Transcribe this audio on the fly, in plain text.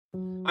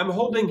I'm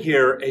holding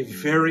here a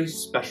very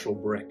special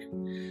brick.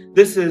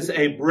 This is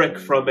a brick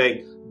from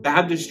a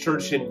Baptist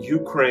church in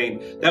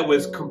Ukraine that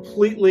was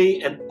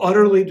completely and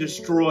utterly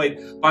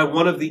destroyed by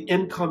one of the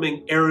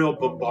incoming aerial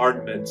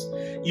bombardments.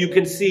 You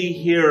can see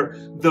here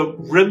the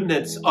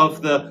remnants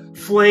of the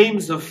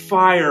flames of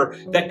fire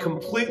that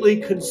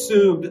completely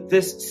consumed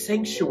this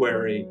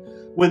sanctuary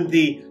when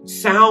the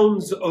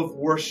sounds of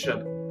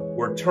worship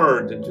were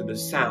turned into the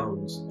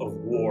sounds of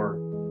war.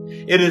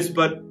 It is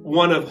but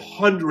one of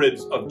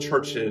hundreds of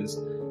churches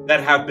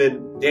that have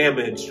been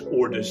damaged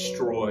or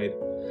destroyed.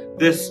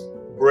 This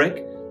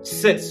brick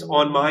sits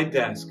on my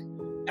desk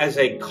as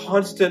a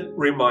constant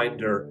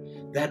reminder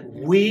that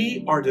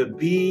we are to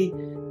be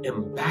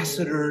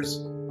ambassadors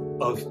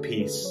of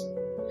peace.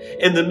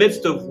 In the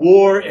midst of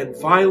war and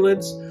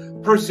violence,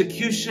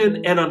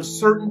 persecution and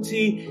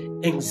uncertainty,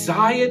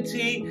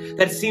 anxiety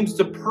that seems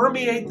to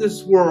permeate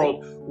this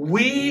world,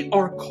 we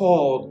are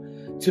called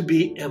to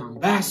be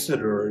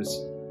ambassadors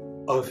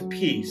of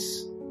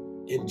peace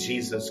in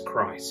Jesus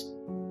Christ.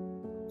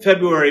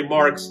 February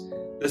marks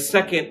the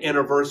second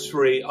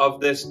anniversary of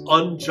this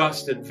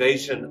unjust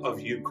invasion of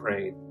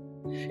Ukraine.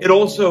 It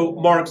also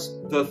marks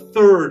the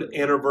third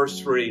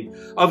anniversary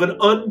of an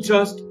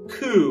unjust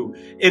coup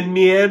in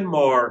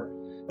Myanmar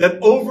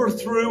that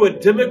overthrew a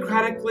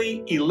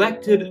democratically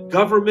elected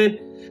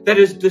government that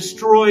has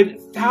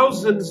destroyed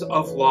thousands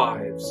of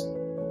lives.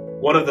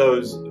 One of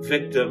those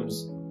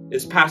victims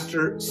is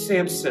Pastor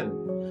Samson,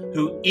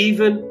 who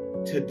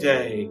even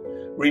today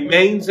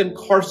remains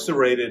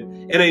incarcerated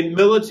in a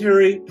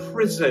military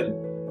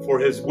prison for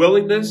his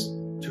willingness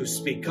to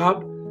speak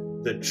up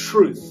the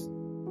truth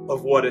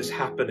of what is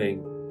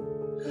happening.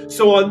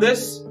 So on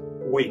this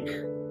week,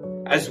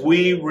 as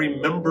we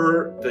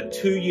remember the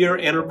 2-year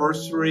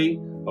anniversary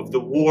of the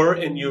war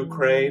in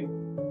Ukraine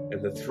and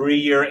the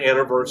 3-year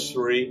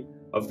anniversary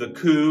of the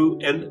coup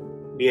in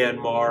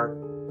Myanmar,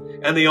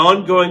 and the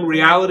ongoing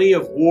reality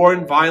of war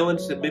and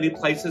violence in many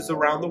places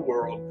around the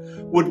world,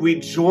 would we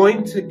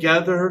join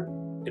together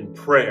in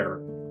prayer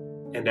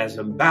and as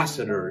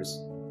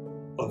ambassadors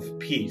of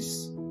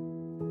peace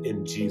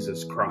in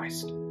Jesus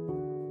Christ.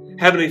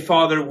 Heavenly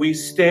Father, we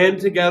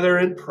stand together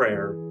in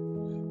prayer,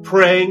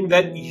 praying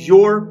that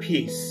your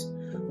peace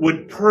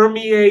would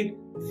permeate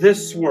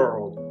this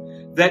world,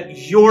 that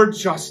your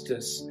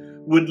justice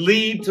would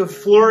lead to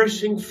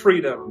flourishing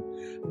freedom,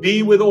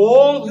 be with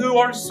all who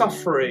are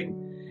suffering,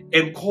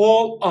 and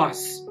call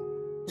us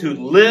to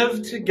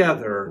live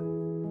together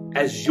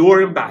as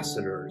your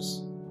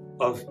ambassadors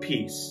of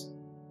peace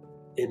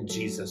in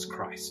Jesus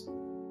Christ.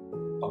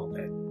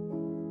 Amen.